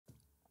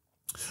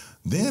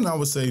Then I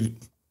would say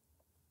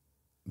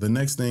the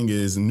next thing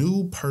is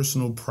new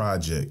personal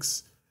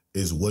projects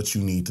is what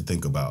you need to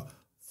think about.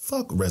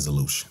 Fuck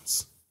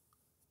resolutions.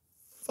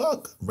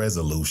 Fuck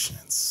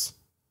resolutions.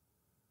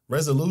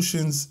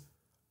 Resolutions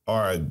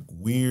are a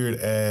weird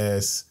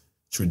ass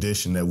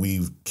tradition that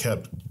we've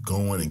kept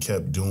going and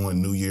kept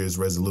doing, New Year's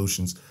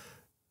resolutions,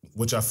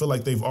 which I feel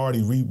like they've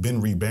already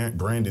been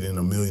rebranded in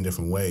a million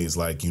different ways,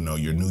 like, you know,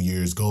 your New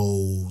Year's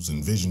goals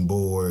and vision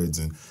boards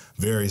and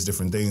various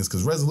different things,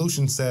 because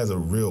resolutions has a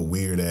real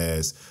weird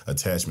ass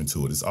attachment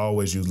to it. It's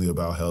always usually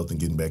about health and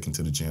getting back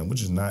into the gym,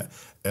 which is not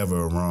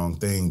ever a wrong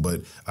thing,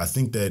 but I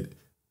think that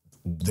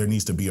there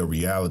needs to be a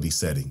reality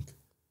setting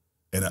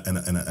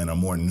and a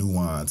more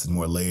nuance and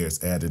more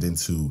layers added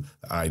into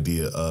the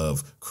idea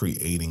of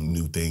creating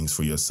new things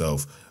for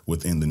yourself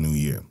within the new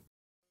year.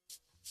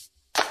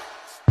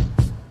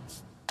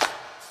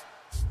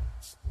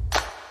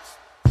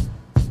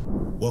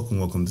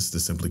 Welcome. This is the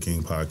Simply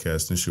King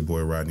podcast. And it's your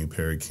boy Rodney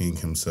Perry, King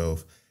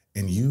himself.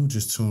 And you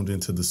just tuned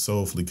into the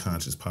Soulfully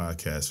Conscious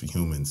podcast for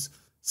humans,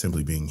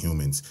 simply being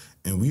humans.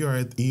 And we are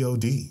at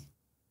EOD.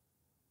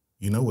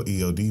 You know what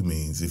EOD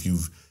means. If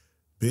you've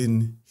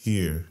been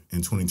here in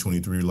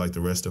 2023 like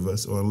the rest of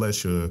us, or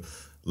unless your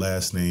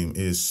last name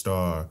is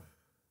Star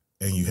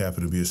and you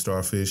happen to be a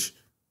starfish,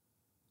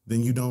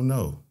 then you don't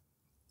know.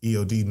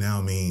 EOD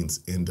now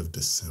means end of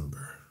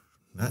December.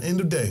 Not end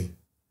of day.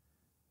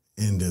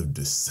 End of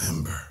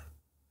December.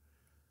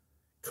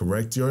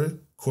 Correct your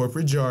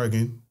corporate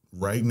jargon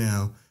right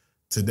now.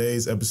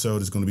 Today's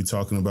episode is going to be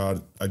talking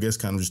about, I guess,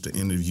 kind of just the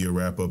end of year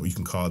wrap up. You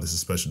can call this a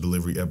special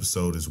delivery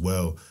episode as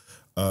well.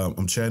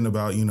 I'm chatting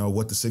about, you know,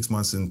 what the 6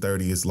 months and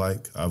 30 is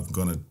like. I'm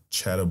going to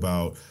chat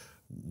about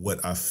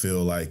what I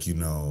feel like, you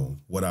know,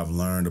 what I've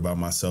learned about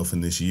myself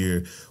in this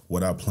year,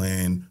 what I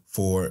plan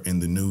for in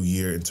the new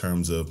year in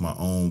terms of my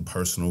own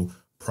personal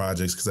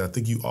projects, because I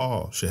think you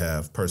all should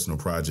have personal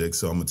projects.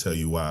 So I'm going to tell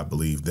you why I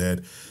believe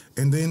that.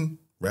 And then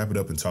wrap it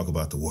up and talk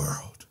about the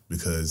world,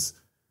 because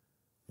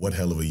what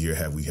hell of a year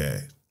have we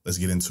had? Let's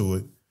get into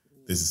it.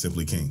 This is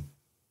Simply King.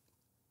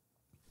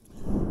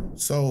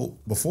 So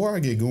before I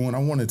get going, I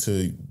wanted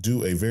to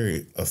do a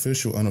very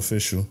official,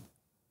 unofficial,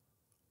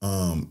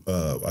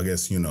 I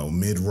guess, you know,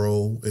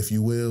 mid-roll, if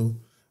you will.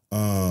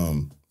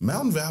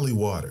 Mountain Valley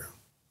water,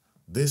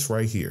 this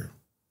right here,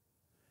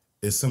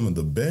 is some of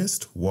the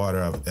best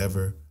water I've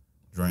ever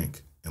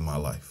drank in my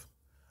life.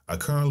 I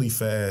currently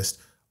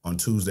fast on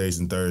Tuesdays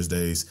and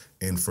Thursdays,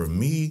 and for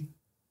me,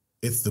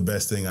 it's the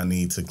best thing I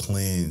need to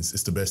cleanse.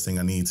 It's the best thing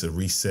I need to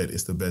reset.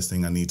 It's the best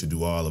thing I need to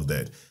do all of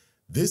that.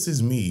 This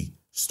is me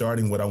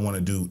starting what I want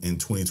to do in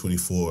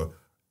 2024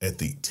 at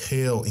the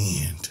tail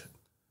end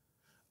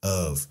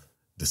of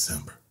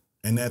December.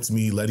 And that's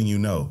me letting you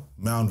know,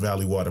 Mountain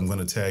Valley Water, I'm going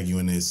to tag you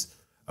in this.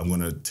 I'm going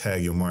to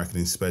tag your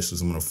marketing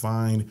specialist. I'm going to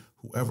find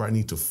whoever I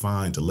need to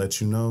find to let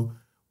you know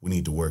we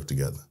need to work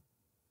together.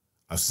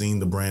 I've seen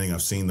the branding,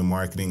 I've seen the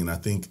marketing, and I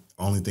think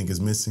the only thing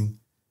is missing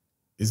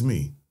is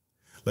me.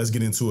 Let's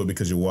get into it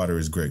because your water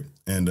is great.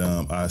 And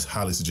I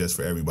highly suggest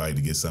for everybody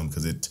to get some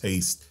because it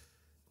tastes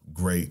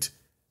great.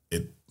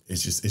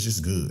 It's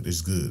just good.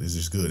 It's good. It's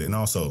just good. And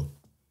also,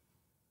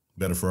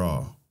 better for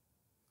all.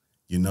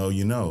 You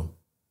know,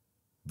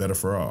 better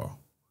for all.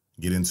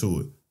 Get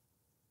into it.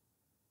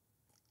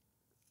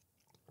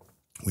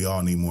 We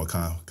all need more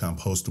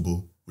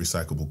compostable,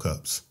 recyclable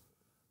cups.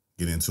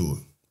 Get into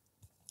it.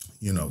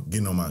 You know,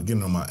 getting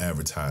on my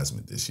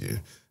advertisement this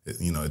year,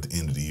 you know, at the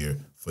end of the year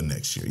for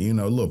next year. You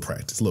know, a little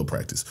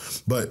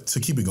practice. But to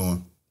keep it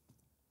going,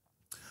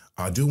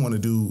 I do want to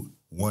do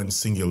one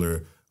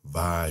singular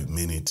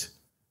 5-minute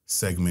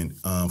segment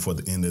for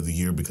the end of the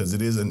year, because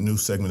it is a new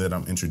segment that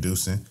I'm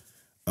introducing.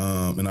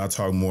 And I'll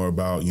talk more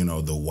about, you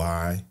know, the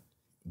why.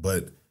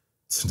 But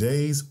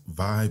today's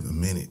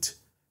 5-minute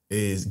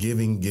is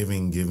giving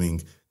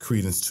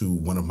credence to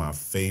one of my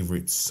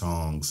favorite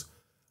songs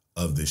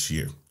of this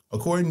year,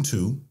 according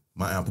to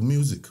my Apple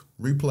Music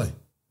replay.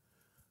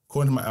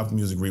 According to my Apple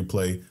Music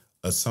replay,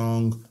 a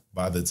song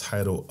by the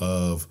title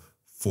of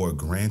For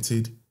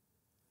Granted,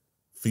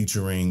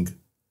 featuring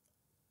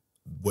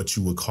what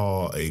you would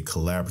call a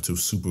collaborative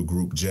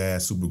supergroup,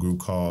 jazz supergroup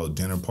called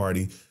Dinner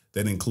Party,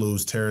 that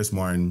includes Terrace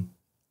Martin,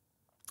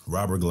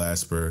 Robert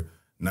Glasper,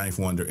 Ninth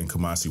Wonder, and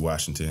Kamasi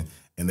Washington.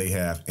 And they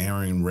have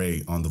Aaron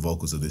Ray on the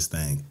vocals of this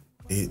thing.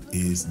 It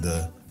is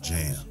the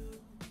jam.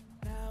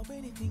 Now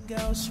anything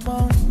else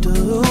won't do.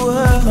 You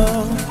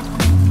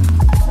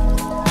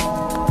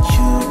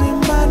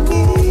remind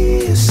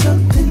me of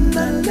something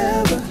I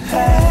never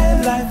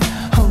had, like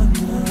on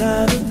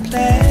another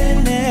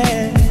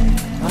planet.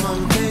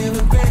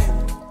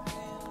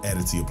 Add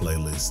it to your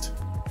playlist.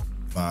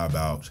 Vibe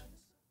out.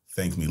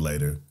 Thank me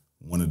later.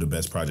 One of the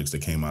best projects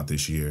that came out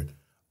this year.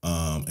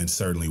 And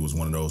certainly was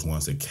one of those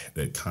ones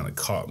that kind of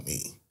caught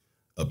me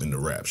up in the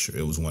rapture.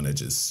 It was one that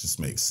just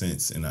makes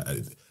sense. And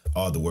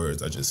all the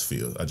words I just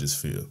feel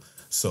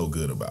so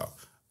good about.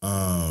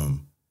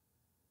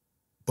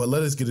 But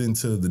let us get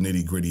into the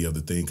nitty gritty of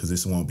the thing, because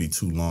this won't be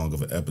too long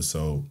of an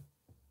episode.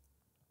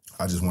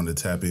 I just wanted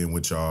to tap in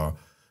with y'all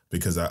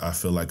because I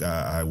feel like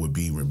I would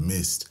be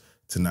remiss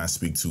to not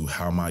speak to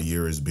how my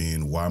year has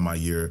been, why my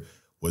year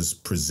was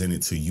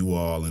presented to you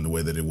all in the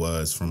way that it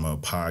was from a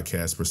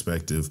podcast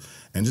perspective,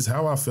 and just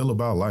how I feel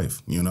about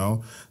life, you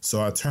know?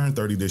 So I turned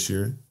 30 this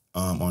year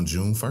on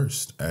June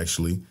 1st,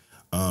 actually.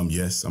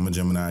 Yes, I'm a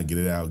Gemini. Get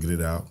it out, get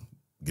it out,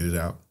 get it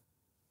out.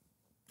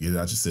 Get it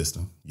out your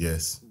system.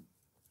 Yes.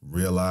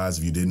 Realize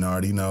if you didn't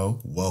already know,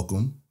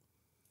 welcome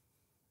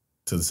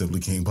to the Simply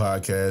King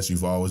podcast.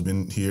 You've always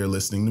been here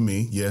listening to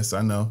me. Yes,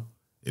 I know.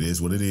 It is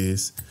what it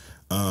is.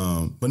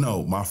 But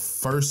no, my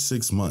first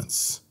 6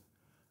 months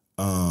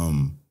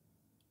in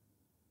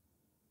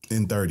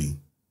 30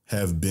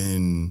 have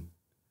been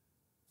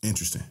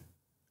interesting.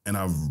 And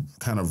I've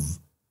kind of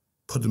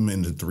put them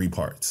into 3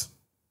 parts.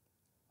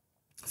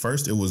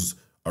 First, it was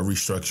a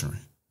restructuring.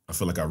 I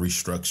feel like I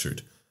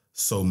restructured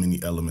so many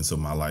elements of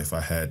my life.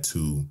 I had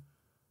to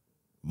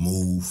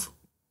move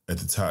at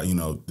the time, you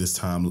know, this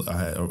time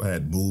I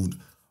had moved,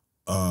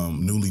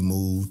 newly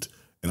moved,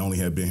 and only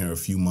had been here a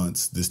few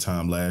months this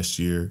time last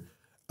year.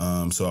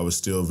 So I was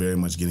still very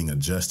much getting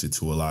adjusted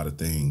to a lot of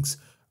things.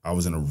 I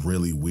was in a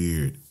really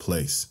weird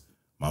place.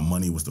 My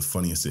money was the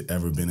funniest it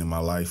ever been in my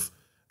life.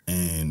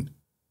 And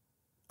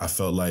I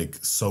felt like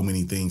so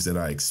many things that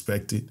I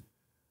expected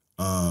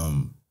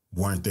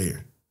weren't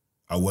there.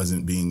 I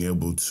wasn't being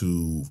able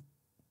to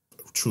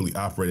truly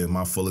operate at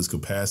my fullest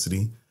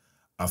capacity.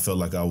 I felt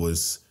like I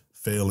was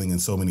failing in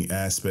so many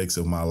aspects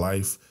of my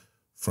life,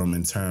 from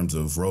in terms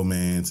of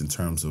romance, in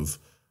terms of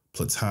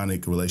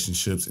platonic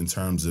relationships, in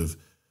terms of,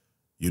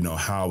 you know,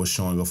 how I was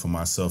showing up for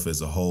myself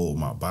as a whole,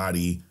 my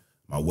body,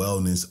 my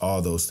wellness,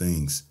 all those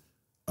things.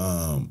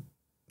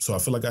 So I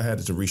feel like I had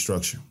to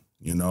restructure.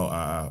 You know,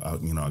 I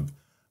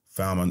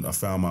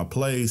found my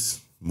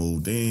place,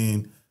 moved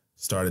in,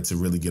 started to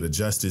really get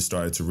adjusted,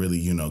 started to really,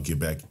 you know, get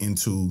back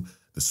into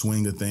the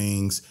swing of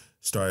things,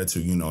 started to,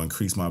 you know,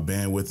 increase my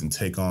bandwidth and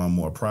take on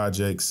more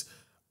projects.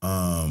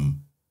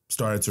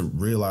 Started to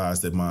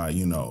realize that my,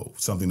 you know,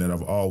 something that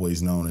I've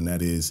always known, and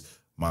that is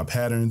my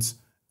patterns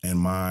and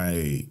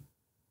my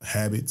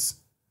habits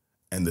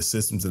and the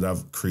systems that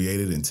I've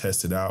created and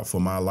tested out for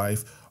my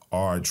life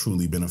are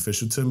truly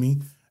beneficial to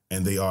me.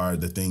 And they are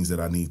the things that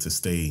I need to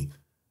stay,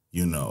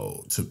 you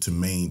know, to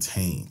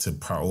maintain, to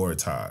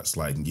prioritize.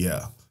 Like,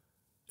 yeah,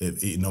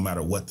 no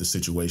matter what the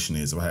situation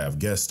is, if I have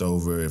guests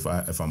over, if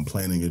I'm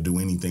planning to do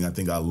anything, I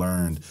think I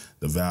learned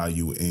the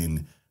value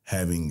in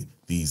having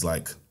these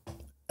like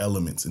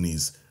elements and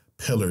these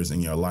pillars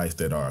in your life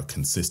that are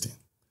consistent.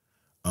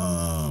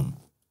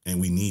 And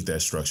we need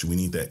that structure. We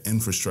need that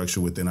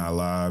infrastructure within our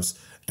lives.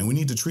 And we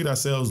need to treat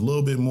ourselves a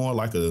little bit more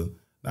like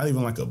not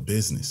even like a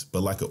business,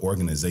 but like an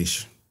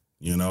organization.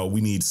 You know,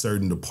 we need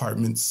certain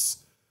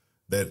departments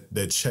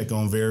that check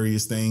on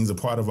various things, a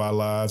part of our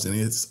lives. And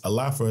it's a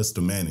lot for us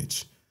to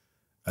manage.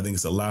 I think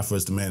it's a lot for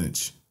us to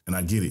manage. And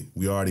I get it.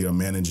 We already are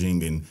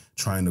managing and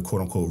trying to,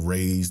 quote unquote,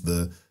 raise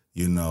the,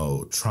 you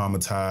know,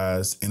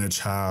 traumatized inner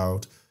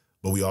child.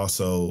 But we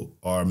also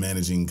are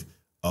managing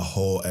a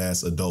whole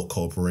ass adult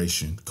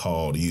corporation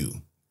called you.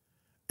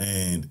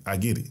 And I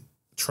get it.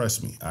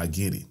 Trust me, I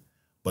get it.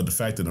 But the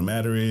fact of the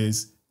matter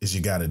is you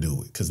got to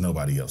do it because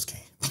nobody else can.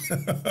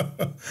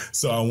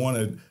 So I want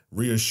to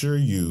reassure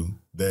you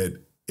that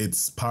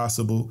it's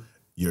possible,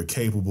 you're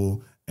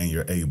capable, and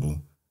you're able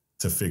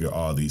to figure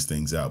all these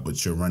things out,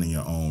 but you're running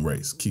your own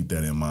race. Keep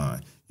that in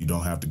mind. You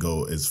don't have to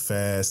go as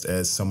fast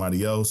as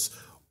somebody else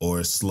or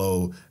as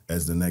slow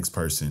as the next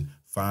person.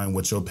 Find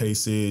what your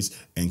pace is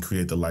and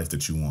create the life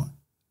that you want.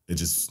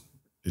 It's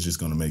just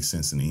going to make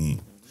sense in the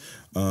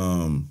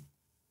end.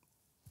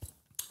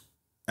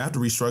 After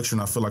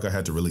restructuring, I feel like I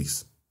had to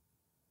release.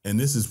 And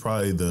this is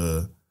probably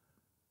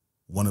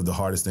one of the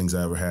hardest things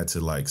I ever had to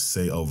like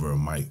say over a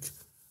mic,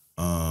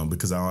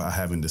 because I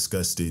haven't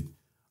discussed it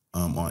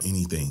on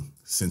anything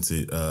since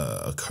it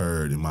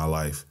occurred in my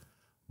life.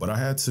 But I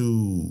had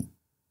to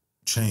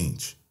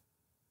change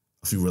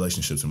a few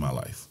relationships in my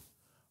life,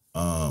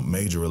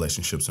 major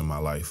relationships in my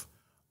life.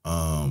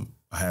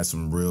 I had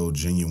some real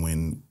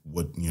genuine,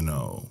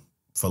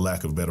 for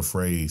lack of a better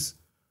phrase,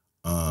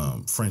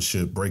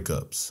 friendship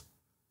breakups.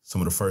 Some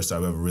of the first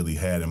I've ever really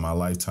had in my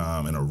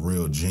lifetime in a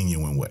real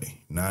genuine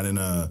way. Not in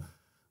a,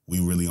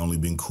 we really only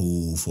been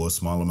cool for a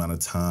small amount of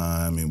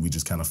time and we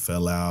just kind of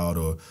fell out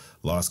or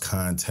lost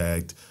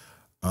contact.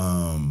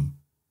 But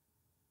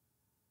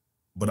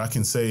I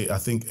can say, I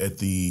think at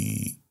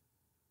the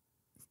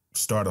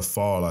start of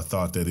fall, I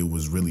thought that it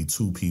was really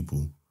 2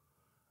 people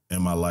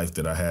in my life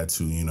that I had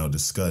to,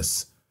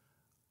 discuss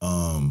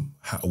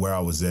where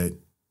I was at,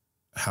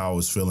 how I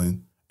was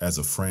feeling as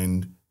a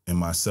friend and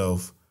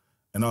myself,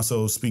 and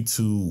also speak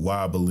to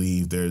why I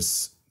believe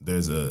there's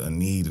a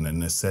need and a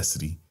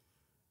necessity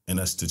in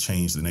us to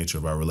change the nature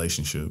of our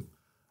relationship.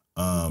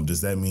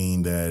 Does that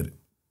mean that,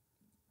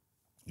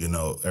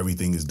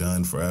 everything is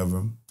done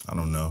forever? I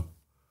don't know.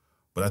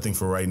 But I think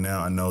for right now,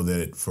 I know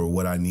that for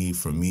what I need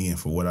for me and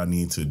for what I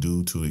need to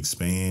do to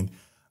expand,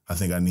 I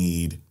think I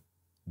need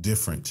a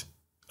different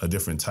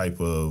type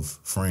of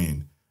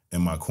friend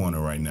in my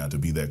corner right now to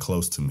be that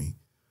close to me.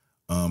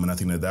 And I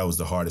think that was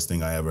the hardest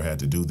thing I ever had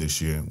to do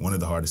this year. One of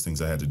the hardest things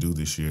I had to do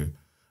this year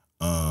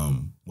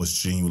was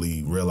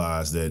genuinely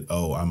realize that,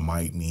 I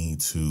might need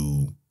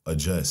to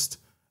adjust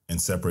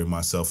and separate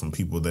myself from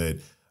people that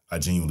I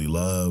genuinely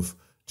love,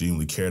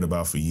 genuinely cared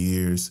about for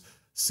years,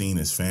 seen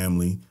as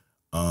family.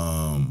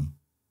 But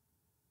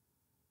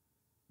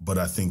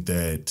I think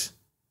that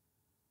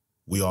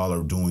we all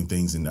are doing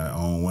things in our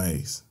own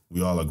ways.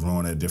 We all are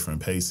growing at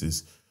different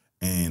paces.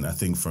 And I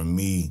think for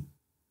me,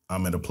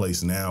 I'm at a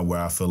place now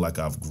where I feel like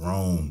I've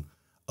grown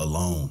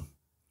alone.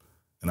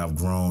 And I've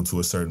grown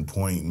to a certain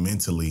point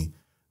mentally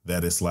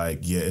that it's like,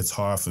 it's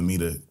hard for me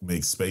to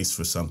make space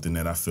for something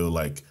that I feel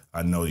like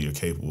I know you're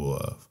capable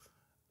of.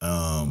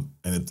 And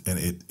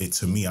it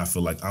to me, I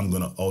feel like I'm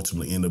going to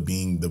ultimately end up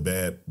being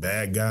the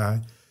bad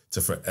guy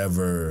to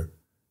forever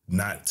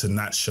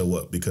not show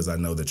up because I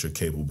know that you're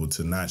capable,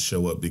 to not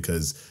show up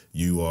because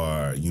you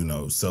are,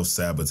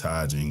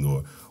 self-sabotaging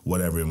or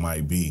whatever it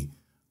might be.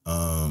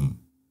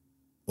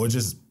 Or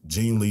just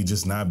genuinely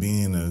just not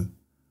being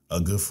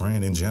a good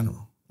friend in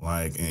general.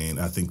 And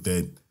I think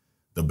that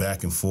the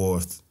back and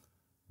forth,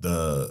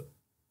 the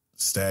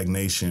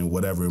stagnation,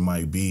 whatever it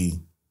might be,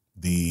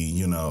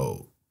 the,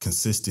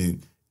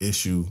 consistent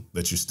issue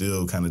that you're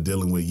still kind of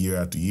dealing with year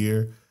after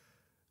year,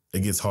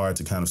 it gets hard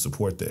to kind of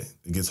support that.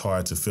 It gets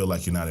hard to feel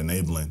like you're not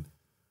enabling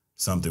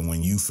something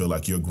when you feel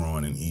like you're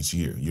growing in each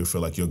year. You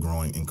feel like you're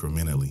growing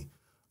incrementally.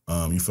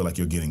 You feel like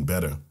you're getting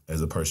better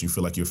as a person. You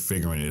feel like you're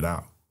figuring it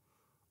out.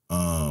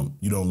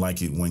 You don't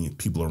like it when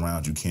people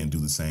around you can't do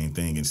the same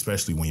thing, and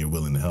especially when you're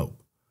willing to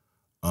help,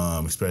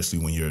 especially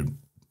when you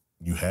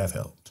have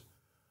helped.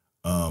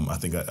 I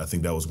think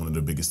that was one of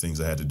the biggest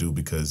things I had to do,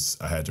 because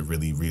I had to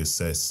really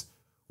reassess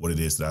what it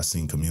is that I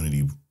seen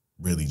community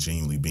really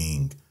genuinely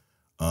being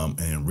an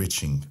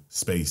enriching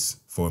space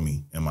for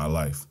me in my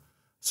life.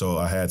 So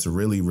I had to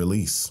really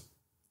release.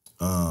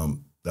 That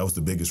was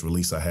the biggest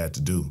release I had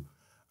to do.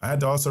 I had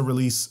to also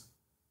release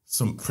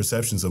some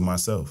perceptions of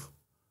myself.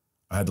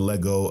 I had to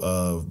let go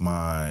of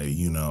my,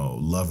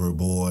 lover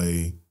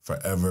boy,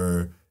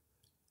 forever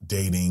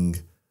dating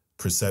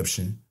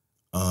perception,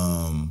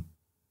 and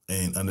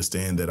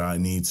understand that I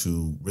need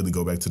to really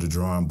go back to the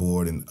drawing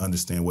board and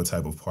understand what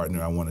type of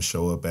partner I want to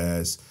show up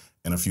as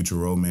in a future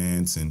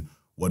romance, and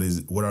what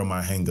are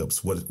my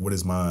hangups? What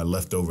is my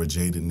leftover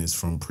jadedness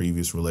from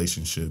previous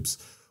relationships?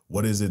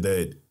 What is it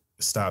that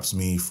stops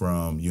me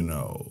from,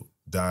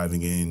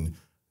 diving in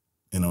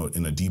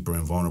a deeper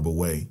and vulnerable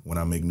way when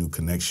I make new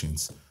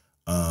connections?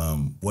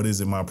 What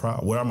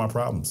are my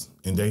problems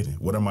in dating?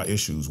 What are my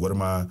issues? What are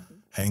my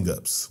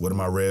hangups? What are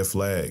my red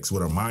flags?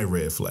 What are my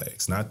red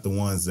flags? Not the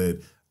ones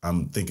that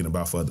I'm thinking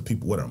about for other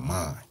people. What are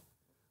mine?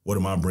 What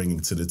am I bringing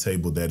to the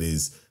table that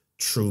is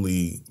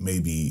truly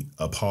maybe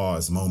a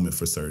pause moment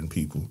for certain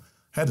people?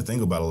 I had to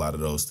think about a lot of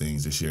those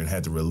things this year, and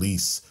had to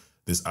release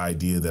this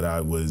idea that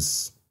I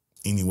was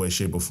any way,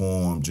 shape, or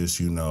form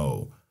just,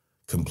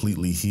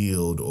 completely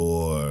healed,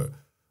 or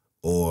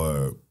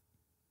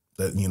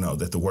that,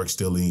 that the work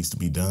still needs to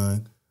be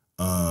done.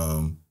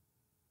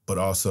 But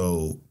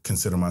also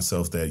consider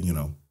myself that,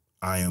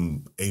 I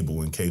am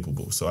able and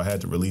capable. So I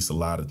had to release a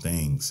lot of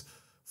things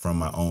from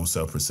my own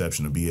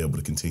self-perception to be able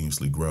to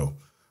continuously grow.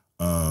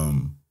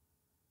 And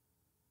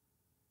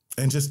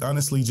just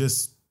honestly,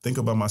 just think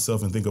about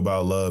myself and think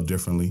about love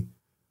differently.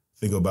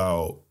 Think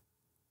about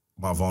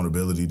my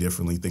vulnerability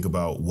differently. Think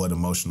about what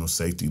emotional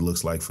safety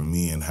looks like for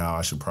me and how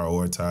I should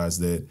prioritize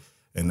that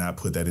and not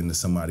put that into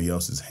somebody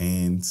else's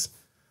hands.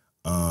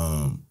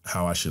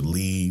 How I should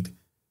lead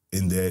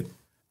in that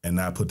and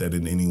not put that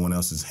in anyone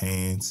else's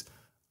hands.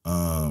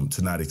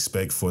 To not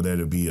expect for there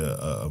to be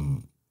a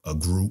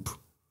group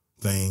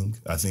thing.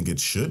 I think it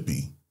should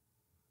be.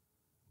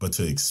 But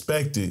to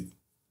expect it,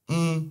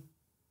 you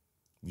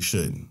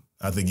shouldn't.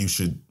 I think you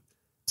should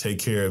take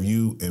care of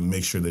you and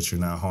make sure that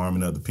you're not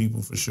harming other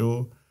people, for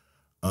sure.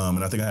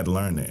 And I think I had to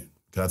learn that.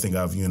 Because I think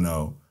I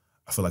feel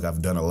like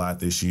I've done a lot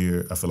this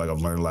year. I feel like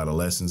I've learned a lot of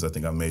lessons. I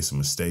think I've made some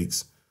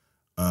mistakes.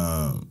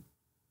 And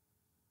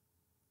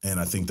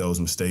I think those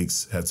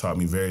mistakes have taught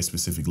me very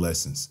specific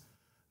lessons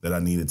that I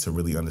needed to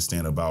really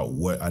understand about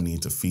what I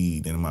need to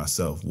feed in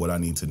myself, what I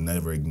need to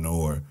never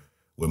ignore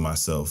with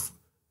myself,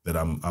 that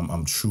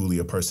I'm truly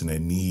a person that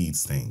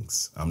needs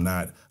things. I'm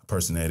not a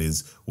person that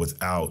is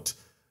without,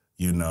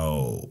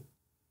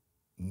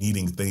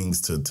 needing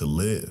things to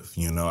live.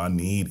 I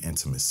need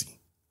intimacy.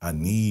 I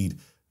need,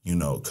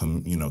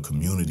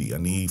 community. I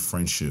need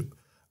friendship.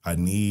 I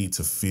need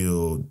to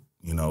feel,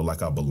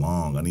 like I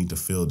belong. I need to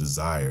feel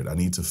desired. I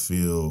need to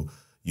feel,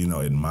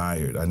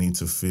 admired. I need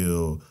to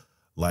feel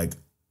like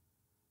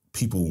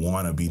people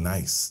want to be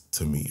nice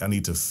to me. I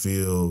need to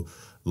feel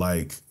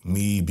like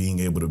me being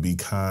able to be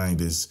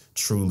kind is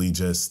truly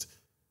just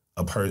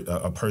a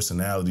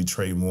personality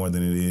trait more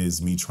than it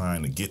is me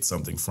trying to get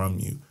something from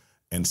you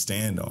and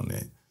stand on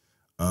that.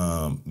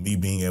 Me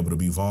being able to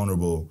be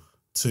vulnerable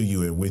to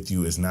you and with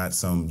you is not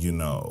some,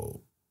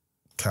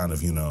 kind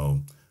of,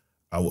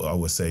 I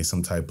would say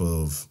some type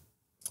of,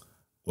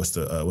 what's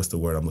the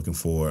word I'm looking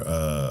for?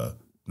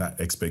 Not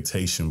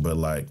expectation, but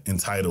like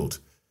entitled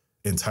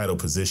entitled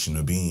position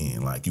to be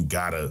in. Like,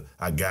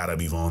 I gotta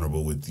be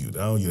vulnerable with you.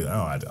 Oh, yeah,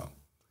 no, I don't.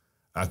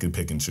 I could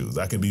pick and choose.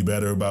 I could be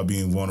better about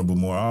being vulnerable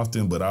more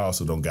often, but I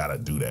also don't gotta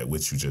do that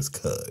with you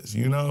just cause,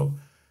 you know?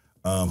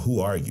 Who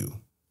are you?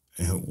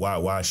 And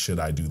why should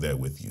I do that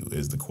with you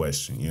is the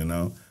question, you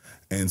know?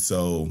 And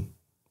so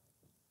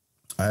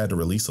I had to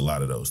release a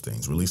lot of those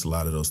things, release a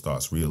lot of those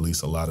thoughts,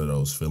 release a lot of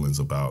those feelings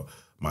about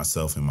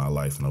myself and my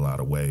life in a lot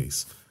of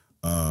ways.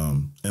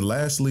 And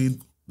lastly,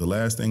 the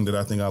last thing that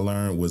I think I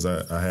learned was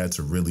I had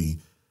to really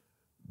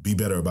be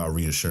better about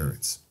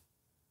reassurance.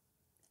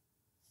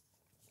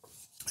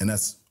 And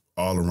that's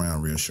all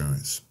around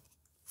reassurance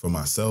for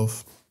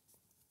myself,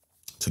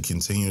 to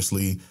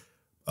continuously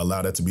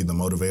allow that to be the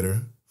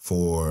motivator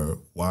for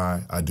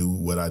why I do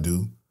what I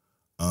do,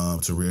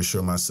 to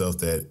reassure myself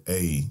that,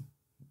 hey,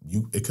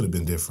 it could have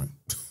been different.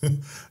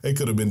 It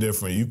could have been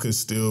different. You could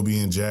still be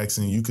in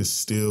Jackson. You could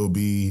still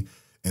be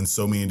in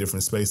so many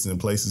different spaces and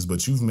places,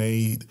 but you've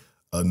made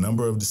a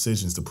number of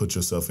decisions to put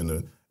yourself in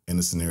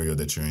the scenario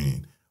that you're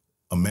in.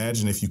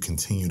 Imagine if you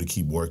continue to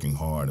keep working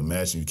hard.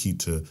 Imagine you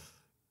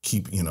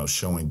keep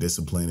showing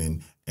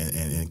discipline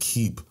and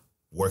keep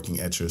working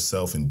at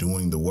yourself and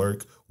doing the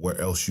work where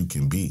else you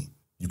can be.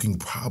 You can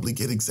probably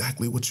get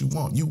exactly what you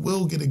want. You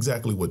will get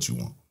exactly what you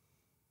want.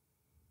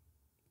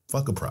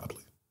 Fuck a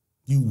probably.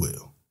 You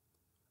will.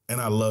 And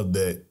I love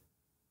that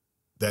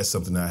that's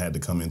something that I had to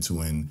come into,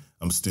 and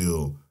I'm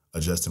still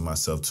adjusting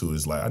myself to,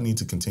 is like, I need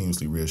to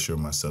continuously reassure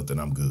myself that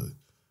I'm good.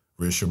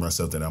 Reassure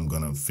myself that I'm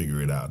going to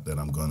figure it out, that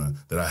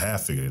I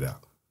have figured it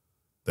out,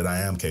 that I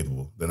am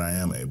capable, that I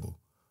am able,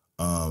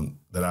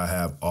 that I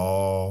have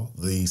all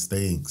these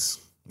things,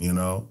 you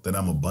know, that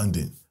I'm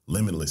abundant,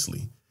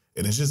 limitlessly.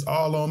 And it's just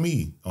all on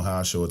me, on how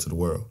I show it to the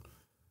world.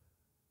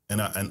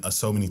 And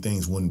so many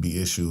things wouldn't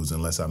be issues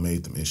unless I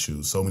made them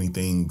issues. So many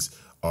things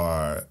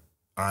I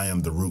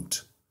am the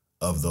root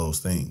of those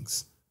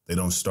things. They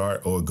don't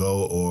start or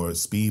go or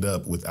speed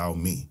up without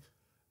me.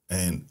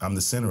 And I'm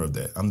the center of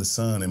that. I'm the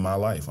sun in my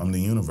life. I'm the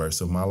universe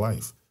of my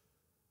life.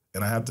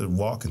 And I have to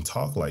walk and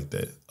talk like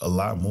that a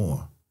lot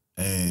more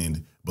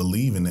and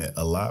believe in that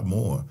a lot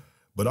more.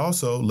 But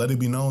also let it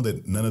be known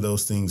that none of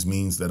those things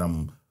means that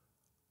I'm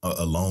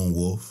a lone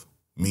wolf,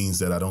 means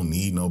that I don't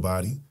need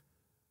nobody.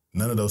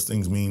 None of those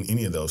things mean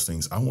any of those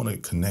things. I want to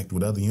connect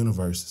with other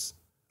universes.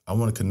 I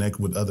want to connect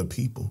with other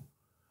people.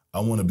 I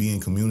want to be in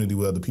community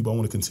with other people. I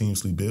want to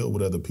continuously build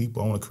with other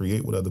people. I want to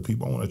create with other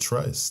people. I want to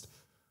trust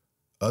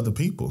other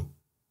people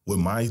with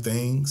my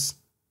things,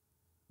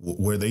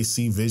 where they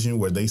see vision,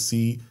 where they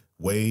see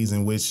ways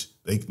in which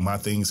my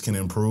things can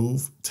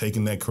improve,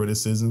 taking that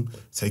criticism,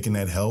 taking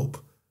that help,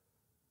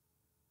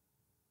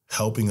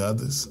 helping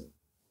others,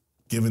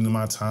 giving them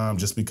my time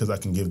just because I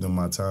can give them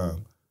my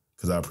time,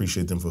 because I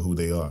appreciate them for who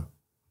they are.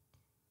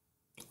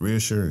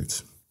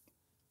 Reassurance.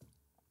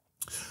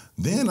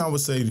 Then I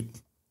would say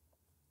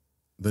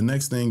the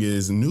next thing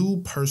is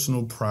new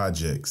personal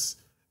projects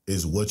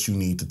is what you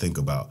need to think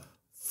about.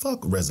 Fuck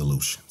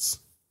resolutions.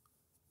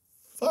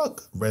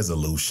 Fuck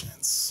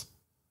resolutions.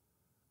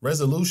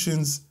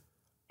 Resolutions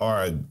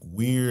are a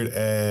weird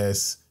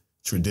ass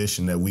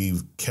tradition that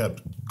we've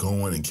kept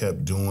going and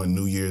kept doing,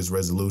 New Year's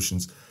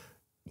resolutions,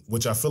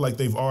 which I feel like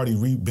they've already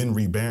been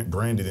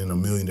rebranded in a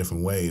million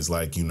different ways,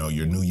 like, you know,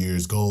 your New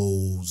Year's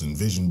goals and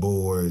vision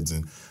boards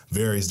and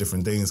various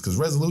different things, because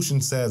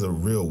resolutions has a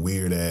real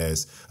weird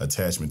ass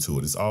attachment to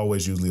it. It's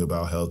always usually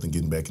about health and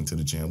getting back into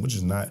the gym, which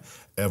is not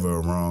ever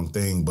a wrong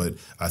thing, but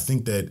I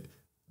think that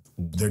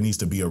there needs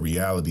to be a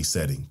reality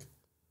setting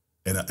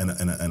and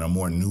a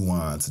more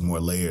nuance and more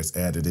layers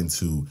added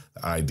into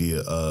the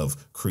idea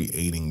of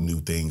creating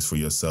new things for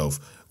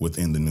yourself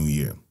within the new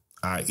year,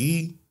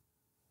 i.e.,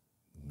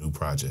 new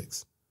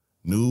projects,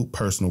 new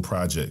personal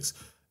projects.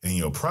 And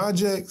your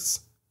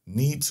projects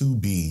need to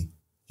be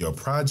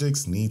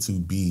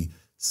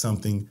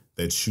something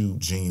that you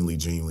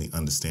genuinely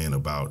understand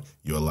about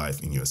your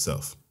life and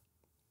yourself.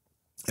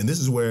 And this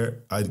is where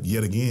I,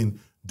 yet again,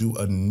 do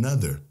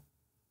another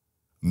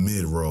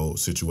mid-roll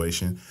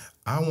situation.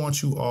 I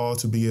want you all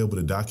to be able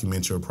to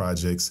document your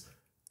projects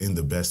in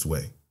the best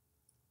way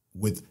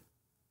with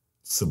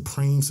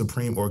supreme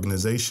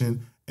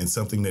organization and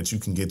something that you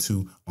can get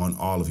to on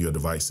all of your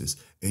devices.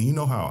 And you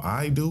know how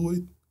I do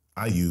it?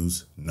 I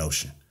use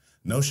Notion.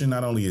 Notion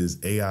not only is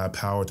AI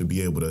powered to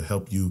be able to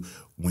help you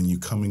when you're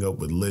coming up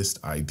with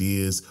list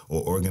ideas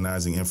or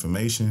organizing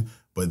information,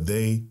 but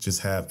they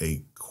just have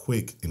a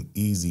quick and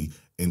easy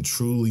and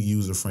truly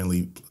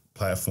user-friendly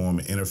platform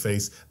and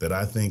interface that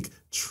I think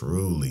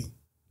truly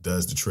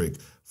does the trick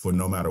for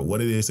no matter what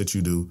it is that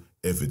you do,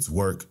 if it's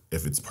work,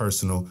 if it's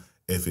personal,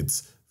 if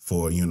it's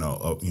for,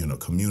 a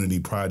community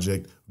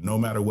project, no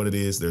matter what it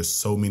is, there's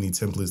so many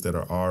templates that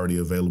are already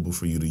available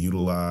for you to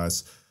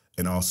utilize,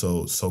 and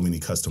also so many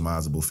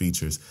customizable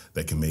features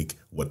that can make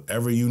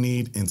whatever you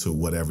need into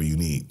whatever you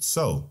need.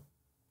 So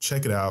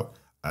check it out.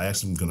 I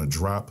actually am going to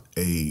drop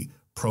a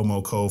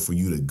promo code for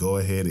you to go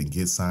ahead and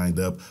get signed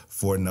up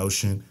for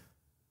Notion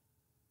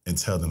and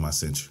tell them I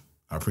sent you.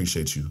 I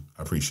appreciate you.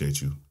 I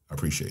appreciate you. I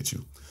appreciate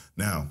you.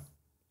 Now,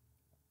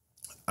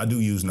 I do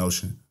use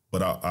Notion.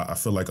 But I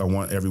feel like I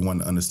want everyone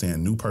to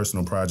understand new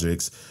personal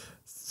projects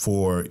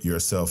for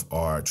yourself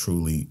are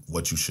truly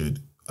what you should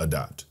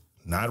adopt.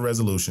 Not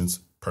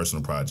resolutions,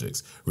 personal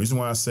projects. Reason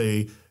why I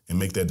say and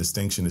make that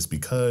distinction is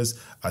because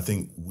I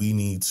think we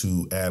need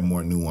to add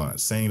more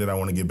nuance. Saying that I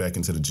want to get back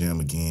into the gym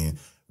again,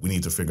 we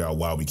need to figure out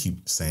why we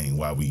keep saying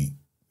why we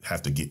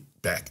have to get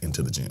back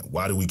into the gym.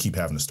 Why do we keep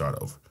having to start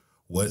over?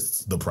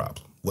 What's the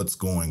problem? What's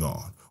going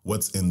on?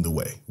 What's in the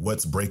way?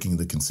 What's breaking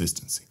the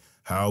consistency?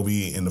 How are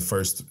we in the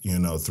first,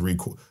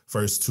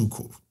 first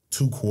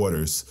two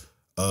quarters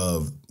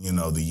of,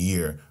 the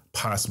year,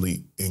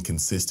 possibly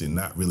inconsistent,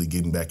 not really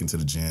getting back into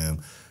the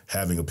gym,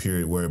 having a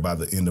period where by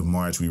the end of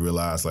March, we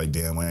realize like,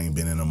 damn, I ain't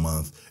been in a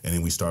month. And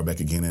then we start back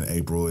again in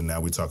April. And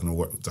now we're talking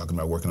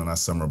about working on our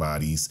summer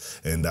bodies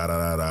and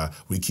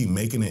We keep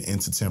making it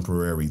into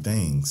temporary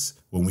things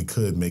when we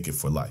could make it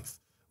for life.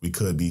 We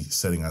could be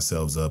setting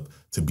ourselves up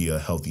to be a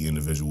healthy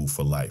individual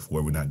for life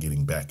where we're not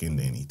getting back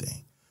into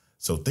anything.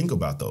 So think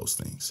about those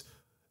things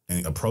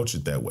and approach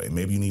it that way.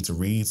 Maybe you need to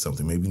read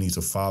something. Maybe you need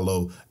to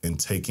follow and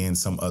take in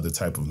some other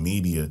type of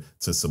media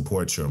to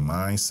support your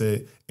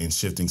mindset and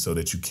shifting so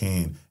that you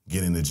can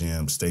get in the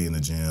gym, stay in the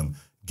gym,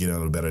 get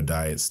on a better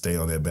diet, stay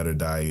on that better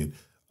diet,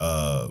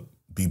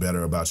 be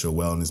better about your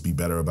wellness, be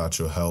better about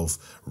your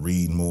health,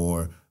 read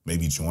more,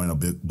 maybe join a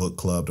book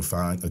club to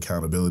find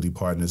accountability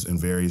partners in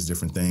various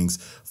different things.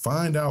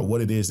 Find out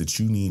what it is that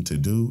you need to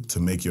do to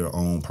make your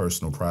own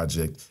personal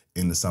project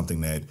into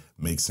something that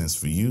makes sense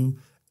for you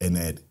and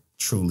that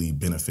truly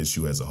benefits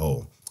you as a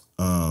whole.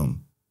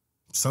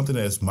 Something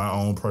that's my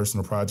own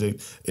personal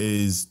project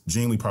is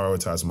genuinely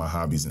prioritizing my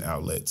hobbies and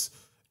outlets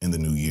in the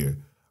new year.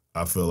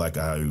 I feel like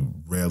I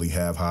rarely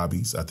have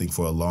hobbies. I think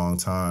for a long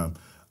time,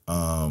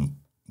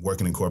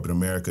 working in corporate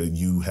America,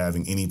 you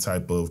having any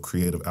type of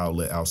creative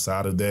outlet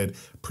outside of that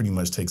pretty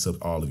much takes up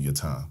all of your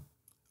time,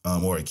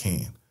 or it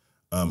can,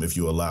 if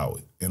you allow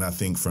it. And I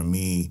think for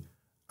me,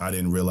 I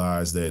didn't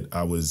realize that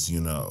I was,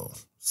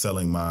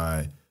 selling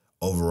my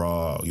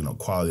overall,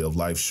 quality of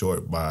life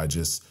short by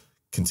just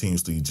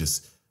continuously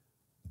just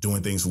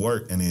doing things for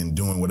work and then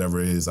doing whatever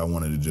it is I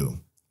wanted to do.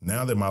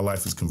 Now that my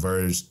life has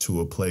converged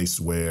to a place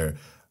where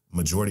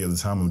majority of the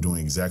time I'm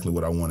doing exactly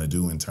what I want to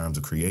do in terms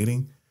of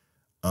creating,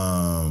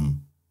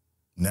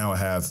 now I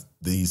have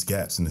these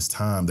gaps in this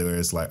time where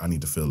it's like, I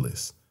need to fill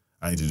this.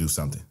 I need to do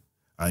something.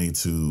 I need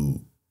to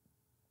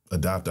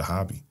adopt a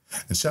hobby.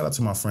 And shout out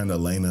to my friend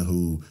Elena,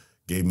 who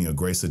gave me a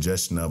great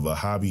suggestion of a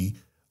hobby,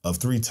 of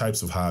 3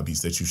 types of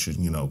hobbies that you should,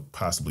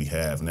 possibly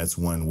have. And that's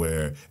one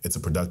where it's a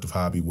productive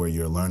hobby where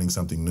you're learning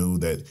something new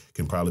that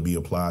can probably be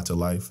applied to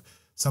life.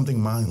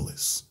 Something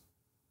mindless,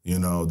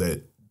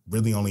 that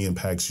really only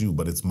impacts you,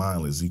 but it's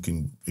mindless. It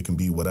can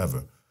be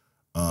whatever.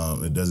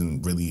 It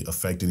doesn't really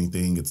affect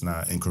anything. It's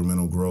not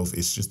incremental growth.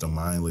 It's just a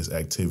mindless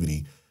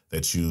activity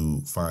that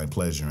you find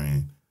pleasure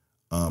in.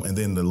 And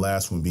then the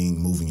last one being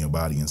moving your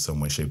body in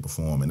some way, shape, or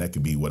form. And that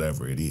could be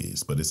whatever it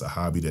is, but it's a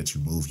hobby that you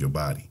move your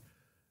body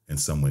in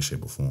some way,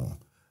 shape, or form.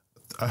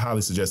 I highly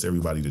suggest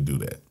everybody to do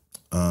that.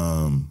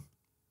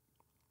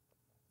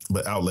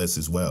 But outlets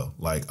as well.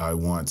 Like I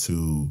want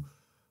to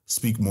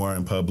speak more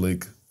in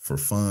public for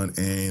fun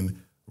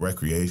and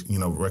recreation,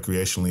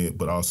 recreationally,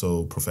 but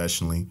also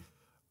professionally.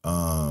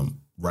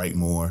 Write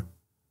more,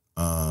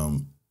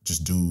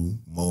 just do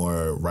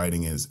more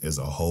writing as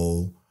a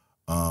whole,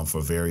 for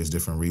various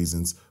different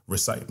reasons.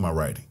 Recite my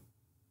writing.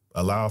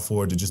 Allow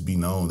for it to just be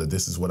known that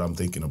this is what I'm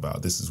thinking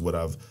about. This is what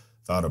I've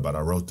thought about. I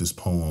wrote this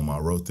poem. I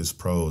wrote this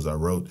prose. I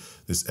wrote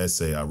this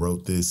essay. I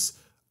wrote this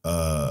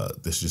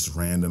just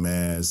random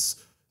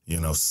ass,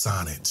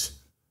 sonnet.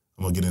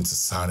 I'm gonna get into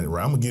sonnet. I'm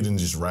gonna get into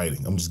just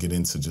writing. I'm just get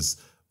into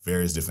just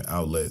various different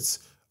outlets.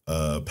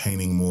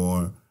 Painting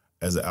more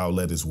as an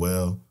outlet as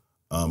well.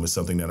 It's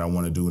something that I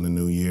want to do in the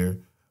new year.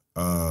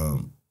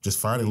 Just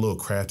finding little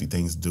crafty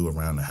things to do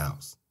around the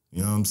house.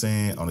 You know what I'm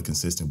saying? On a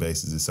consistent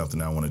basis is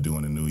something I want to do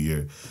in the new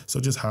year. So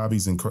just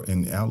hobbies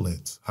and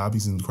outlets,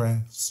 hobbies and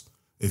crafts,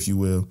 if you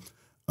will.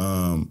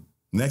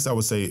 Next, I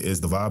would say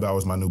is the Vibe Hour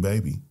is my new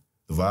baby.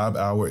 The Vibe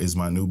Hour is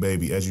my new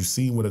baby. As you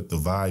see with the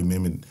Vibe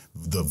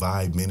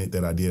Minute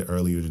that I did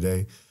earlier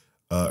today,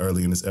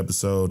 earlier in this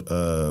episode,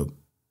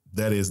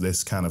 that is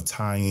this kind of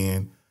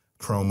tie-in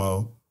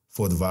promo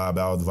for the Vibe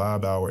Hour. The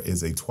Vibe Hour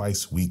is a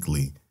twice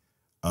weekly,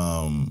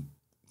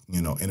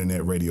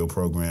 internet radio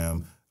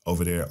program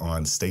over there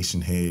on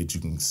Station Head. You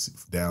can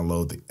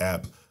download the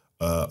app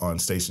on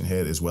Station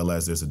Head, as well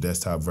as there's a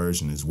desktop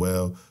version as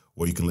well,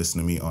 where you can listen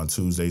to me on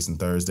Tuesdays and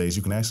Thursdays.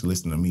 You can actually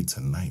listen to me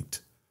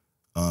tonight.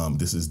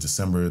 This is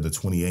December the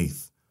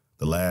 28th,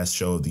 the last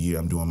show of the year.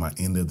 I'm doing my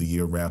end of the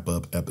year wrap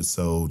up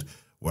episode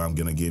where I'm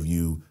going to give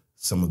you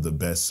some of the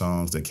best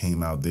songs that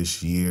came out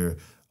this year.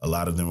 A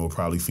lot of them will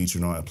probably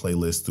feature on a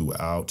playlist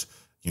throughout,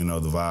 the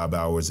Vibe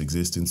Hour's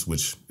existence,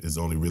 which is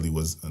only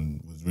was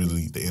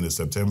really the end of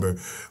September.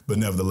 But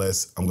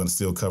nevertheless, I'm going to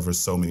still cover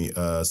so many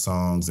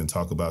songs and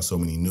talk about so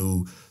many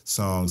new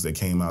songs that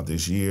came out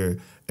this year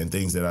and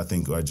things that I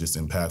think are just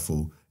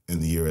impactful in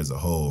the year as a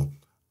whole.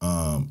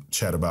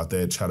 chat about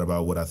that, chat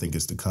about what I think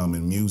is to come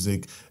in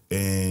music,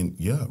 and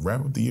yeah,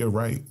 wrap up the year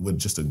right with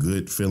just a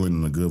good feeling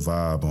and a good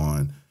vibe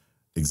on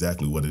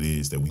exactly what it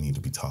is that we need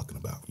to be talking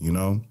about, you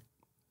know?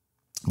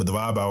 But the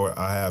Vibe Hour,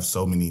 I have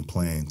so many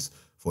plans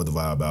for the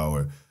Vibe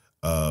Hour.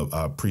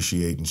 I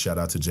appreciate and shout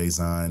out to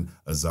Jay-Zine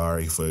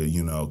Azari for,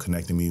 you know,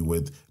 connecting me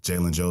with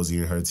Jalen Josie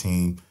and her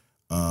team,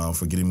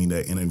 for getting me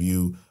that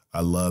interview.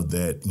 I love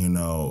that, you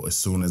know, as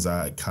soon as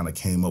I kind of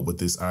came up with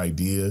this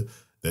idea,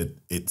 that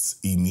it's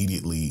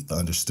immediately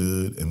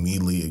understood,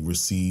 immediately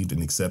received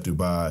and accepted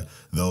by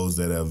those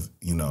that have,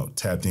 you know,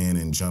 tapped in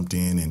and jumped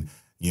in and,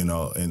 you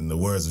know, in the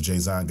words of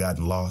Jay-Zine,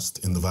 gotten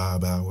lost in the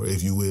Vibe Hour,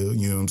 if you will,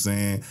 you know what I'm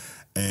saying?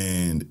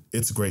 And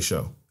it's a great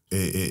show.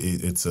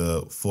 It's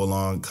a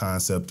full-on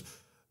concept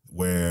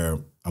where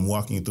I'm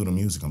walking you through the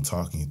music. I'm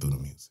talking you through the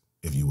music,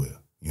 if you will.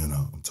 You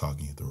know, I'm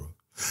talking you through it.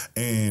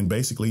 And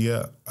basically,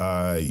 yeah,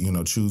 I, you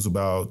know, choose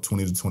about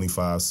 20 to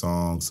 25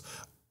 songs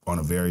on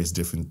a various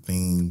different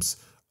themes.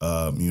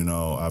 You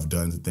know, I've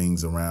done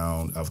things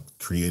around, I've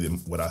created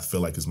what I feel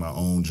like is my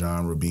own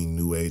genre, being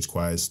New Age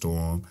Quiet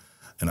Storm.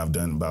 And I've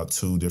done about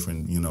 2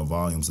 different, you know,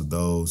 volumes of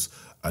those.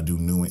 I do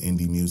new and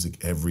indie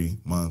music every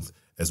month,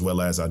 as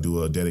well as I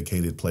do a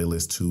dedicated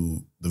playlist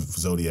to the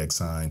zodiac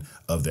sign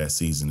of that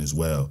season as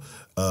well.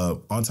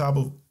 On top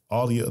of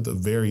all the other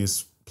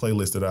various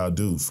playlists that I'll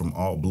do, from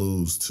alt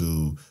blues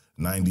to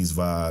 90s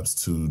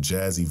vibes to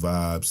jazzy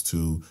vibes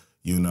to,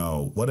 you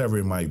know, whatever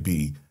it might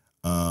be.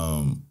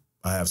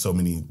 I have so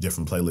many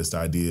different playlist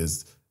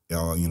ideas,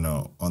 you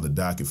know, on the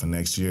docket for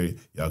next year.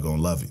 Y'all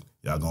gonna love it.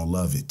 Y'all gonna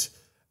love it.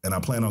 And I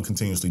plan on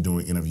continuously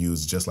doing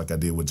interviews just like I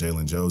did with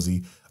Jalen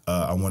Josie.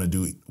 I want to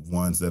do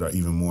ones that are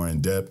even more in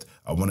depth.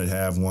 I want to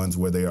have ones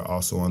where they are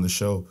also on the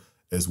show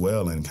as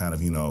well and kind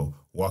of, you know,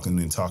 walking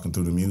and talking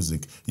through the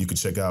music. You could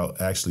check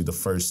out actually the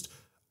first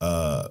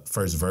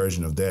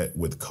version of that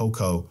with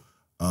Coco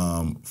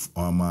on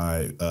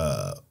my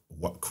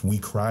We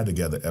Cry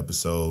Together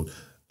episode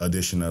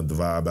edition of the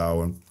Vibe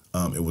Hour.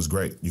 It was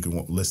great. You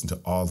can listen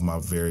to all of my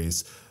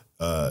various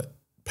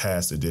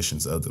past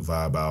editions of the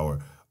Vibe Hour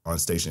on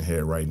Station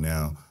Head right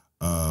now.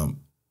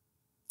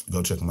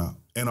 Go check them out.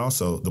 And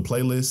also, the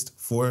playlist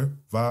for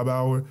Vibe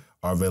Hour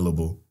are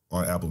available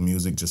on Apple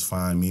Music. Just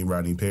find me,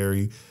 Rodney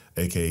Perry,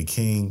 a.k.a.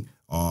 King,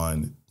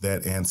 on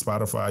that and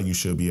Spotify. You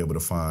should be able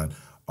to find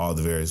all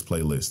the various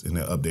playlists, and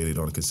they're updated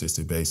on a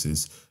consistent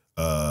basis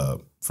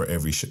for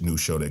every new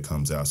show that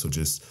comes out. So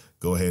just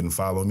go ahead and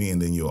follow me,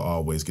 and then you'll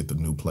always get the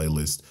new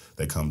playlist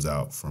that comes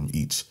out from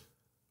each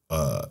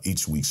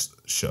week's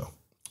show.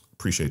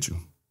 Appreciate you.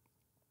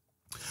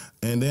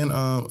 And then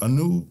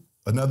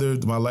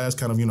my last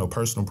kind of, you know,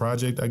 personal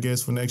project, I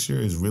guess, for next year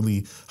is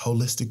really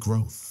holistic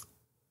growth.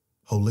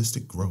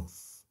 Holistic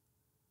growth,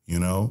 you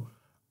know?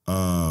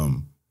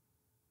 And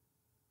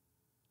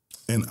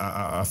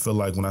I feel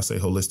like when I say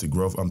holistic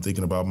growth, I'm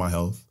thinking about my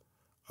health.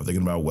 I'm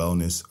thinking about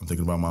wellness. I'm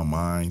thinking about my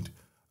mind.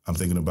 I'm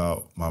thinking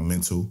about my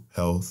mental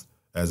health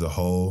as a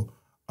whole.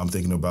 I'm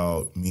thinking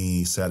about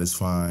me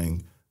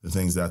satisfying the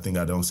things that I think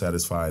I don't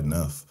satisfy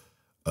enough.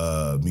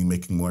 Me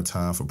making more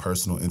time for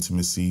personal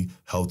intimacy,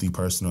 healthy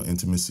personal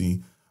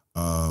intimacy,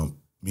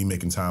 me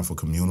making time for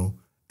communal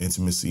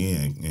intimacy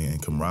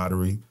and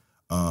camaraderie,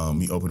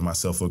 me opening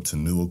myself up to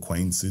new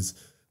acquaintances,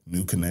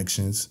 new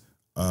connections,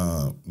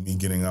 me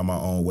getting out my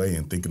own way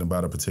and thinking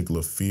about a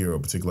particular fear or a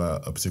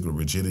particular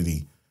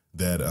rigidity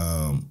that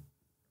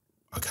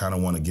I kind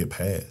of want to get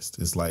past.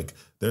 It's like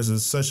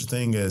there's such a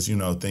thing as, you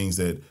know, things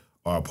that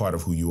are a part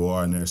of who you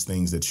are, and there's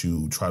things that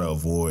you try to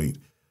avoid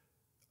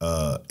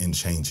in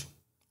changing.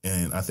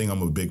 And I think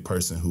I'm a big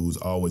person who's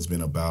always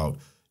been about,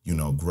 you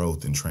know,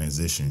 growth and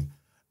transition.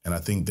 And I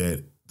think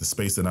that the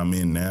space that I'm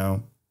in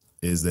now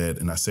is that,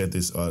 and I said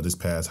this this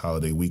past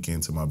holiday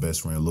weekend to my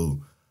best friend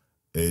Lou,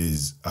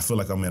 is I feel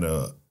like I'm at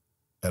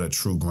a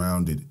true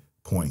grounded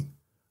point,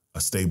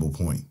 a stable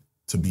point,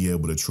 to be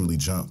able to truly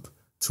jump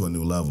to a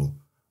new level,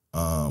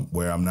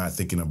 where I'm not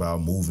thinking about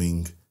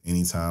moving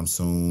anytime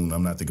soon.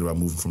 I'm not thinking about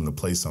moving from the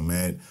place I'm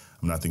at.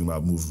 I'm not thinking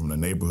about moving from the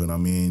neighborhood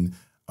I'm in.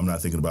 I'm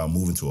not thinking about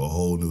moving to a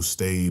whole new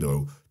state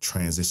or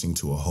transitioning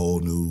to a whole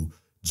new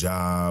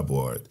job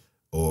or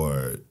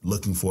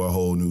looking for a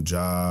whole new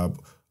job,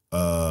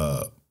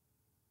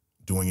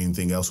 doing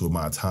anything else with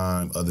my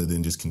time other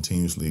than just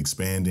continuously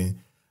expanding.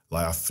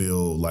 Like, I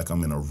feel like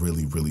I'm in a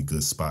really, really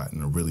good spot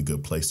and a really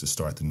good place to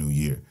start the new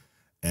year.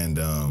 And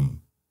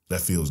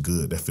that feels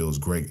good. That feels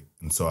great.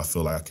 And so I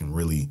feel like I can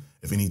really,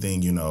 if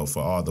anything, you know,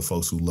 for all the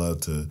folks who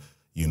love to,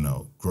 you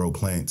know, grow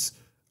plants,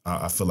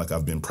 I feel like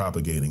I've been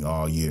propagating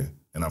all year.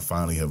 And I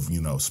finally have,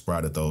 you know,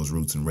 sprouted those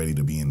roots and ready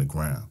to be in the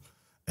ground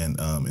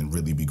and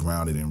really be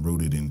grounded and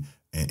rooted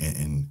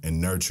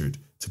and nurtured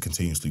to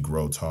continuously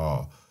grow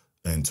tall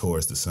and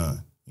towards the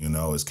sun. You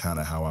know, it's kind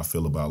of how I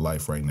feel about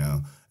life right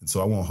now. And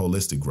so I want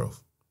holistic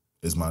growth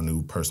is my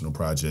new personal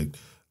project.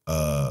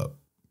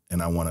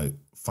 And I want to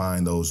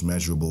find those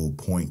measurable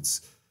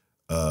points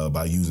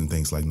by using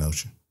things like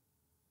Notion,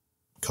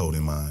 code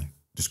in mind,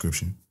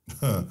 description.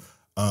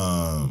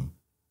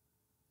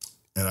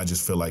 And I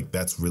just feel like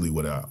that's really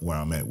where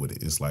I'm at with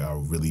it. It's like I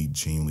really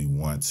genuinely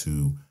want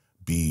to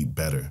be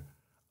better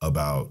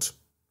about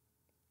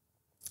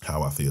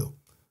how I feel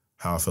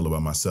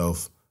about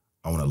myself.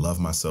 I want to love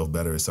myself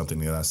better. It's something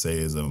that I say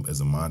as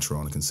a mantra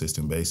on a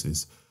consistent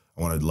basis.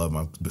 I want to love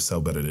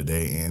myself better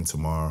today and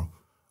tomorrow.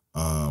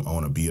 I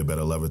want to be a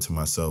better lover to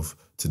myself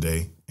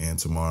today and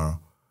tomorrow.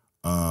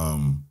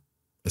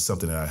 It's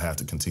something that I have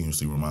to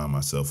continuously remind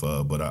myself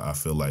of, but I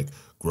feel like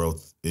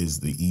growth is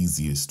the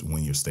easiest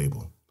when you're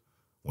stable,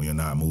 when you're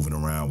not moving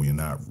around, when you're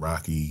not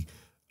rocky,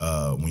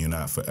 when you're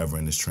not forever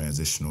in this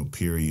transitional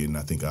period. And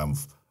I think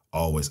I've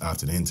always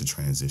opted into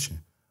transition,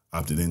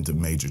 opted into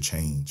major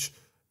change.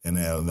 And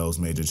those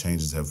major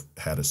changes have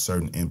had a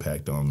certain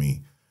impact on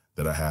me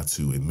that I have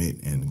to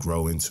admit and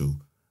grow into.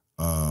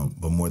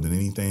 But more than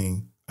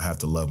anything, I have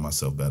to love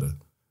myself better,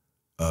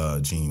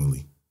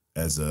 genuinely.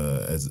 As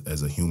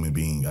a human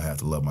being, I have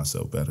to love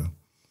myself better.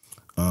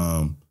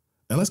 And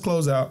let's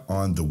close out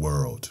on the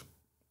world,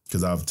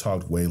 because I've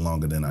talked way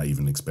longer than I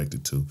even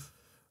expected to.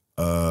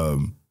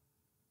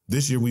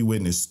 This year we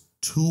witnessed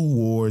 2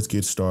 wars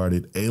get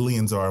started.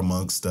 Aliens are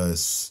amongst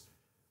us.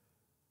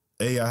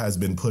 AI has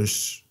been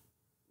pushed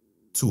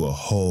to a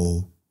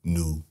whole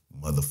new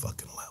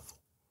motherfucking level.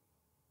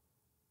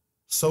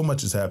 So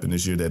much has happened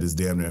this year that it's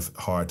damn near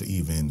hard to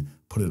even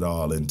put it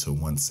all into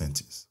one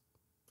sentence.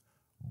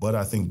 But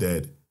I think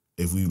that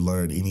if we've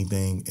learned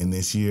anything in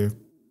this year,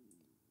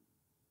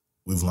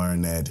 we've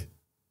learned that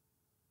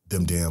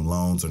them damn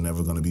loans are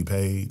never going to be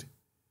paid.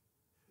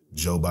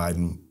 Joe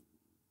Biden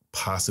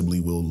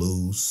possibly will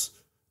lose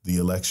the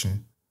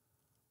election.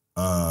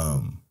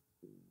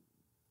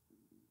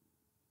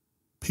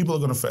 People are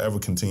going to forever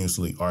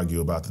continuously argue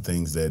about the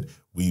things that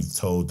we've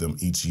told them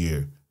each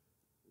year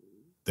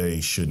they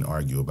shouldn't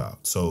argue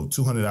about. So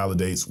 $200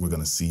 dates, we're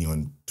going to see you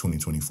in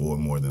 2024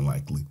 more than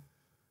likely.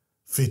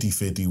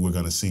 50-50, we're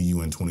going to see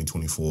you in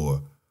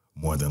 2024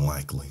 more than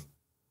likely.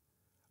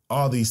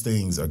 All these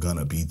things are going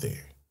to be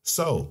there.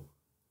 So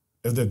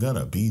if they're going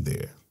to be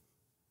there,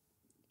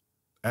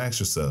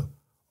 ask yourself,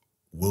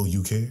 will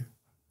you care?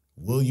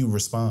 Will you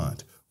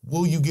respond?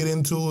 Will you get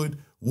into it?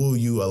 Will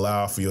you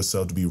allow for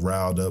yourself to be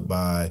riled up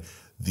by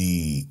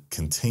the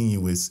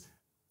continuous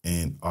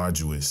and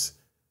arduous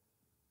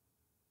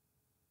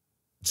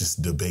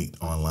just debate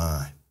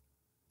online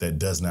that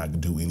does not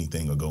do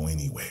anything or go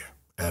anywhere,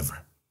 ever?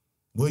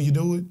 Will you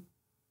do it?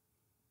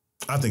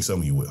 I think some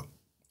of you will.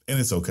 And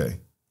it's okay.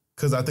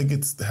 Because I think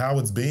it's how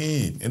it's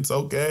been. It's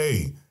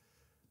okay.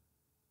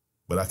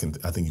 But I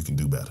think you can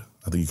do better.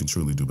 I think you can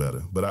truly do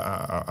better. But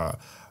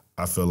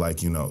I feel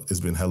like, it's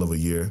been hell of a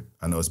year.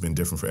 I know it's been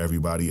different for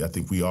everybody. I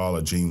think we all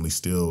are genuinely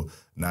still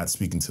not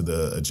speaking to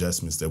the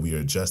adjustments that we are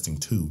adjusting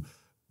to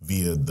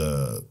via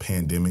the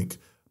pandemic.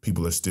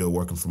 People are still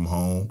working from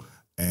home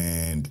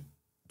and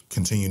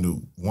continue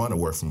to want to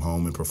work from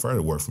home and prefer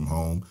to work from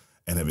home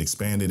and have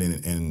expanded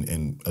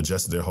and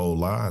adjusted their whole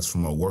lives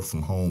from a work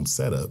from home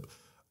setup.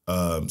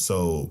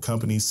 So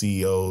companies,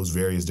 CEOs,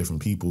 various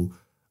different people,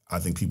 I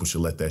think people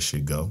should let that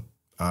shit go.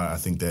 I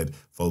think that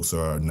folks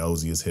are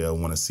nosy as hell,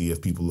 want to see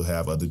if people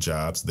have other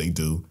jobs. They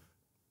do.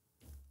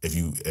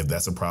 If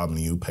that's a problem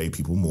to you, pay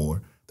people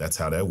more. That's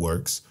how that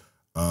works.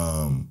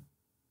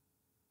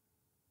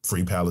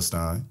 Free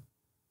Palestine.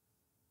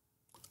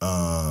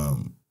 Why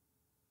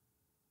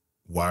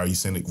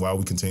are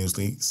we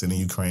continuously sending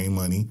Ukraine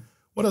money?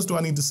 What else do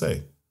I need to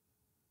say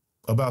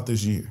about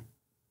this year?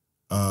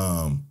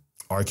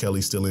 R.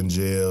 Kelly's still in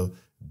jail.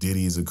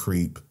 Diddy is a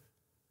creep.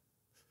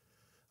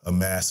 A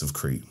massive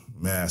creep.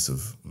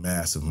 Massive,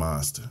 massive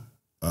monster.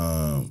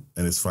 And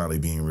it's finally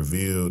being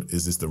revealed.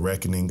 Is this the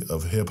reckoning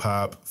of hip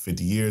hop?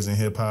 50 years in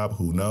hip hop?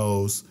 Who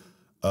knows?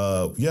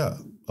 Yeah,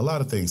 a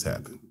lot of things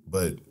happen.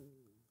 But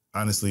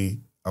honestly,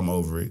 I'm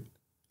over it.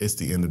 It's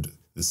the end of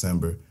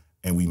December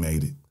and we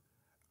made it.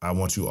 I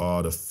want you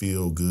all to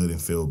feel good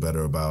and feel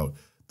better about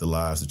the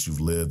lives that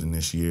you've lived in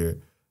this year,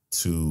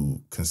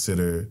 to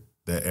consider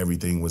that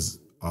everything was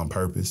on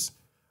purpose.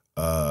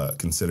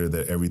 Consider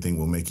that everything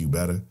will make you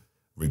better,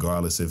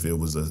 regardless if it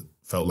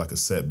felt like a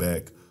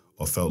setback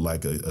or felt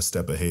like a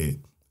step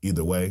ahead.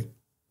 Either way,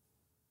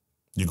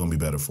 you're going to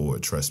be better for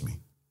it. Trust me.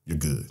 You're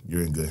good.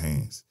 You're in good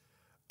hands.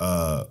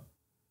 I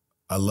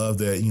love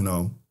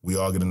that, we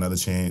all get another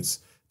chance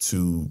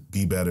to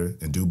be better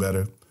and do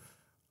better.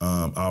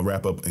 I'll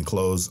wrap up and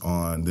close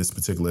on this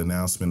particular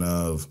announcement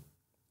of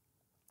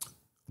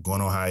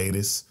going on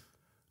hiatus.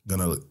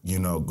 Gonna,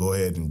 go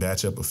ahead and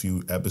batch up a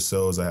few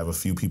episodes. I have a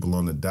few people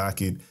on the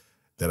docket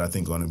that I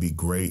think are going to be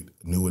great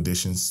new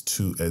additions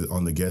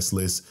on the guest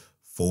list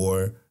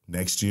for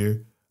next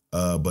year.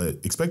 But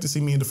expect to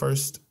see me in the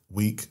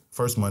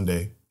first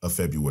Monday of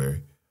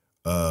February,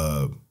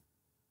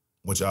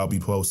 which I'll be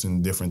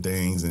posting different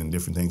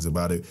things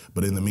about it.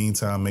 But in the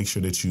meantime, make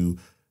sure that you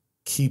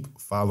keep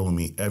following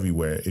me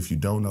everywhere. If you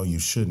don't know, you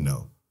should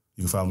know.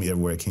 You can follow me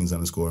everywhere at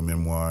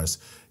Kings_Memoirs.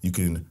 You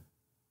can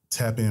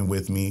tap in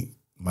with me.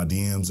 My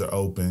DMs are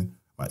open.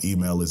 My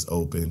email is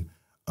open.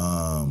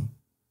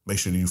 Make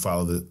sure that you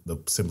follow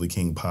the Simply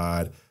King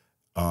Pod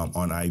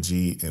on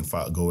IG and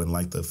go and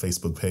like the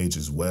Facebook page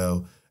as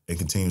well and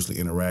continuously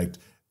interact.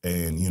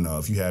 And, you know,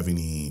 if you have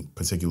any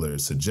particular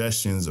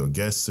suggestions or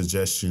guest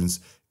suggestions,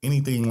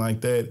 anything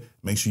like that,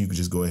 make sure you can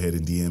just go ahead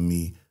and DM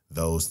me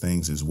those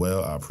things as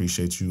well. I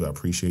appreciate you. I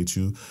appreciate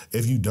you.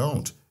 If you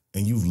don't,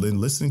 and you've been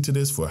listening to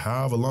this for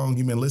however long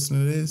you've been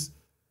listening to this,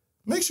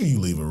 make sure you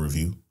leave a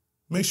review.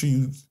 Make sure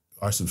you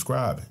are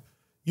subscribing.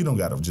 You don't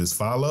got to just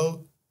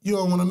follow. You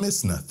don't want to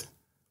miss nothing.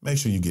 Make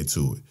sure you get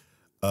to it.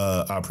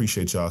 I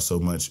appreciate y'all so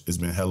much. It's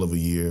been a hell of a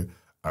year.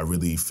 I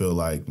really feel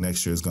like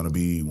next year is going to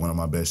be one of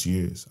my best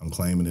years. I'm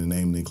claiming and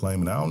naming and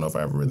claiming. I don't know if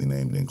I ever really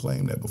named and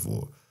claimed that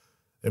before.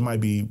 It might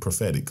be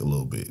prophetic a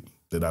little bit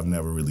that I've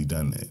never really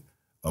done that.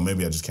 Or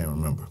maybe I just can't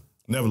remember.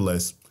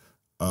 Nevertheless,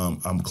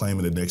 I'm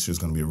claiming that next year is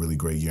going to be a really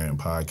great year in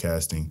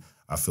podcasting.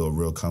 I feel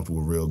real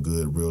comfortable, real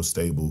good, real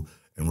stable,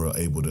 and real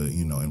able to,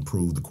 you know,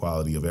 improve the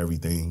quality of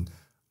everything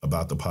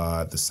about the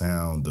pod, the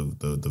sound,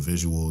 the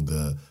visual,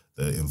 the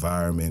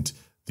environment,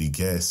 the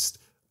guest,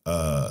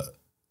 the,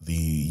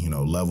 you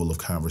know, level of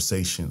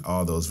conversation,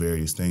 all those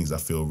various things I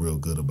feel real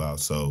good about.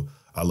 So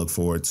I look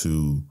forward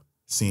to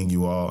seeing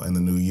you all in the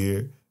new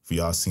year, for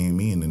y'all seeing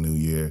me in the new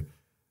year.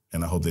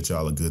 And I hope that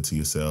y'all are good to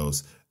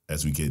yourselves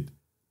as we get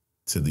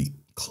to the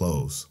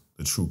close,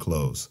 the true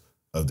close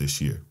of this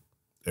year.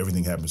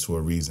 Everything happens for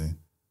a reason.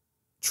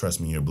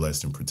 Trust me, you're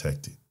blessed and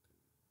protected.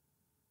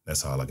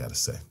 That's all I got to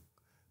say.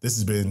 This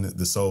has been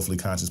the Soulfully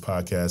Conscious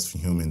Podcast for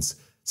humans,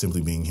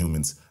 simply being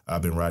humans.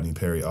 I've been Rodney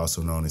Perry,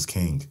 also known as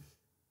King.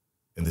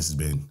 And this has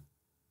been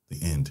the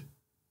end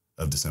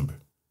of December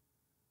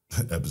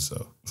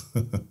episode.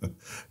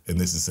 And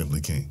this is Simply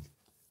King.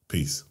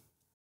 Peace.